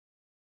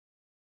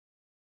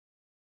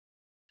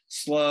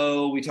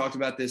Slow, we talked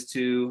about this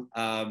too.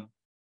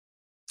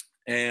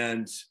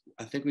 And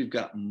I think we've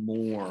got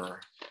more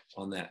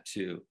on that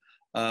too.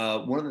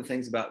 One of the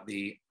things about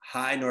the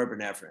high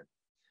norepinephrine,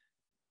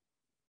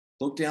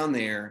 look down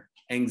there,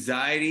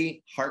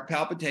 anxiety, heart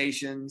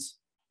palpitations,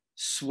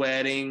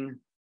 sweating,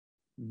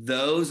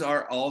 those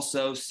are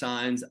also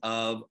signs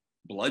of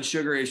blood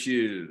sugar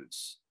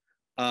issues.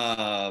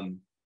 But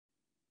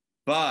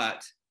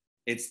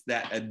it's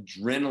that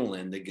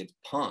adrenaline that gets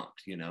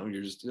pumped, you know,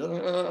 you're just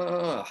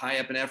high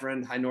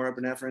epinephrine, high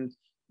norepinephrine.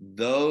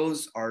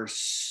 Those are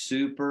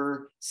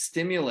super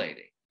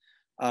stimulating.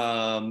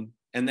 And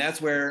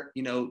that's where,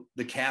 you know,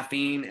 the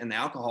caffeine and the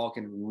alcohol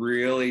can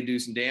really do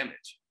some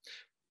damage.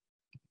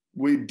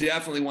 We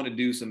definitely want to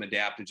do some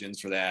adaptogens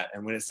for that.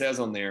 And when it says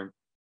on there,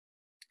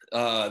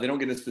 they don't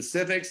get the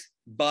specifics,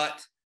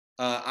 but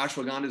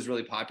ashwagandha is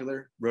really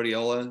popular.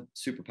 Rhodiola,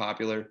 super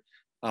popular,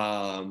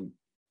 and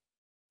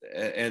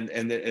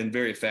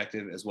very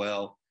effective as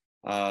well.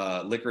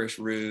 Licorice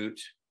root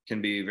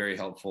can be very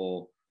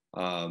helpful.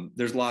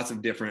 There's lots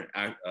of different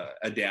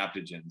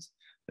adaptogens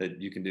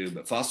that you can do,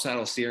 but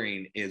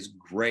phosphatidylserine is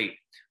great.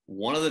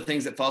 One of the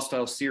things that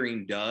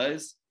phosphatidylserine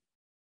does,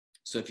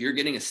 so if you're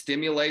getting a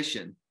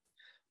stimulation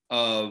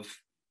of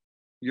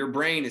your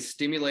brain is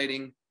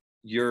stimulating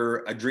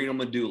your adrenal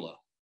medulla,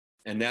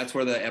 and that's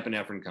where the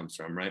epinephrine comes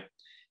from, right?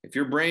 If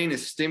your brain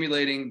is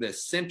stimulating the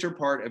center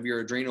part of your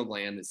adrenal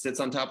gland that sits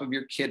on top of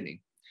your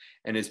kidney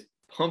and is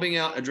pumping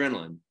out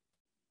adrenaline,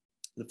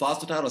 the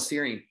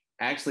phosphatidylserine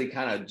actually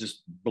kind of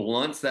just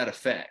blunts that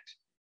effect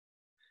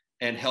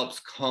and helps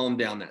calm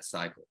down that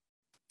cycle.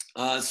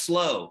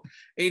 Slow,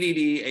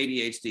 ADD,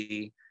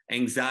 ADHD,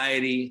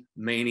 anxiety,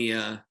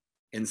 mania,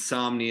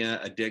 insomnia,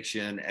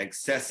 addiction,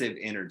 excessive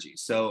energy.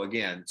 So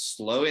again,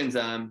 slow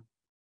enzyme,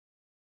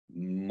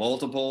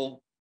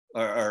 multiple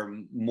or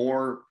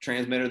more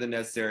transmitter than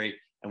necessary,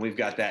 and we've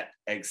got that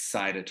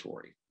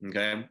excitatory,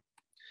 okay?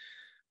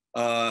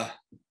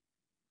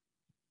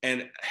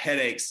 And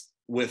headaches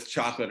with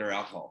chocolate or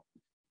alcohol.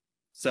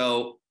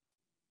 So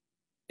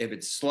if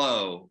it's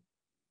slow,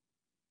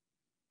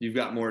 you've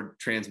got more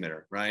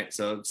transmitter, right?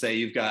 So say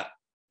you've got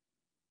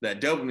that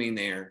dopamine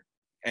there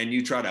and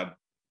you try to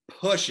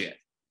push it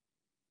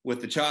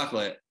with the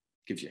chocolate,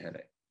 gives you a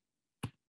headache.